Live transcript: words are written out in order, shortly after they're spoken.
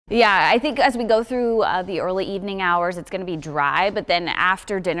Yeah, I think as we go through the early evening hours, it's going to be dry, but then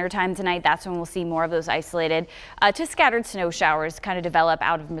after dinner time tonight, that's when we'll see more of those isolated to scattered snow showers kind of develop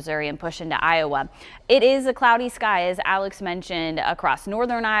out of Missouri and push into Iowa. It is a cloudy sky, as Alex mentioned, across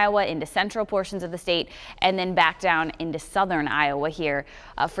northern Iowa into central portions of the state and then back down into southern Iowa here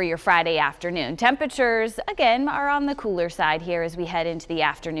for your Friday afternoon. Temperatures, again, are on the cooler side here as we head into the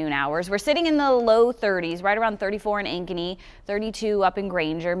afternoon hours. We're sitting in the low 30s, right around 34 in Ankeny, 32 up in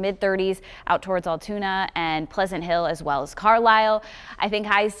Granger, mid-30s out towards Altoona and Pleasant Hill as well as Carlisle. I think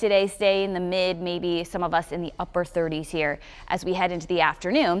highs today stay in the mid, maybe some of us in the upper 30s here as we head into the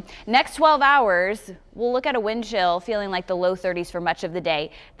afternoon. Next 12 hours, we'll look at a wind chill feeling like the low 30s for much of the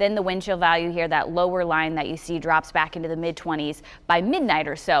day. Then the wind chill value here, that lower line that you see, drops back into the mid 20s by midnight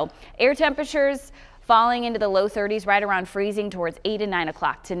or so. Air temperatures falling into the low 30s, right around freezing towards 8 and 9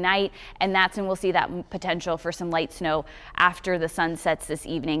 o'clock tonight. And that's when we'll see that potential for some light snow after the sun sets this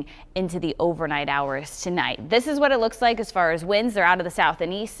evening into the overnight hours tonight. This is what it looks like as far as winds. They're out of the south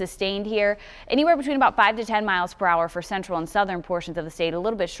and east, sustained here anywhere between about 5 to 10 miles per hour for central and southern portions of the state, a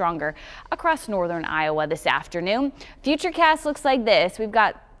little bit stronger across northern Iowa this afternoon. Futurecast looks like this. We've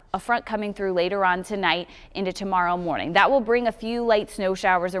got a front coming through later on tonight into tomorrow morning. That will bring a few light snow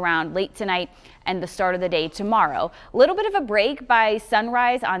showers around late tonight and the start of the day tomorrow. A little bit of a break by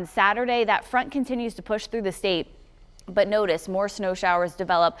sunrise on Saturday. That front continues to push through the state. But notice more snow showers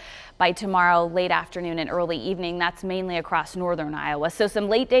develop by tomorrow late afternoon and early evening. That's mainly across northern Iowa. So some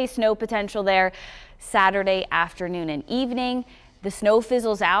late day snow potential there Saturday afternoon and evening. The snow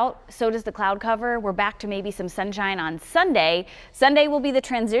fizzles out, so does the cloud cover. We're back to maybe some sunshine on Sunday. Sunday will be the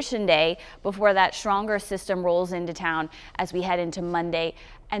transition day before that stronger system rolls into town as we head into Monday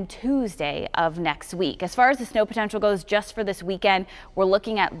and Tuesday of next week. As far as the snow potential goes, just for this weekend, we're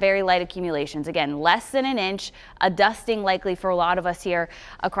looking at very light accumulations. Again, less than an inch, a dusting likely for a lot of us here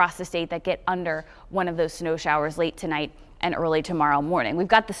across the state that get under one of those snow showers late tonight and early tomorrow morning. We've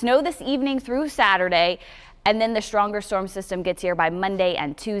got the snow this evening through Saturday, and then the stronger storm system gets here by Monday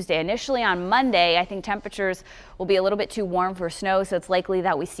and Tuesday. Initially on Monday, I think temperatures will be a little bit too warm for snow, so it's likely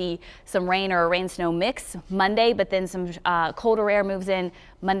that we see some rain or a rain-snow mix Monday, but then some colder air moves in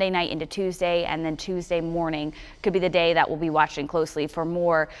Monday night into Tuesday, and then Tuesday morning could be the day that we'll be watching closely for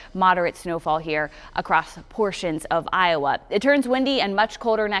more moderate snowfall here across portions of Iowa. It turns windy and much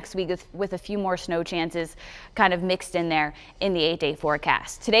colder next week with a few more snow chances kind of mixed in there in the 8-day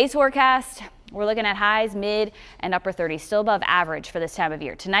forecast. Today's forecast, we're looking at highs mid and upper 30s, still above average for this time of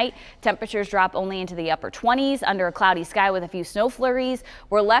year. Tonight, temperatures drop only into the upper 20s under a cloudy sky with a few snow flurries.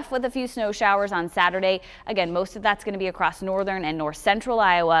 We're left with a few snow showers on Saturday. Again, most of that's going to be across northern and north central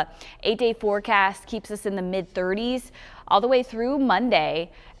Iowa. 8-day forecast keeps us in the mid 30s all the way through Monday,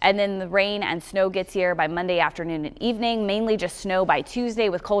 and then the rain and snow gets here by Monday afternoon and evening, mainly just snow by Tuesday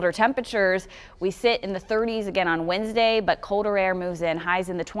with colder temperatures. We sit in the 30s again on Wednesday, but colder air moves in, highs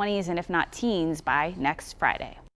in the 20s and if not teens by next Friday.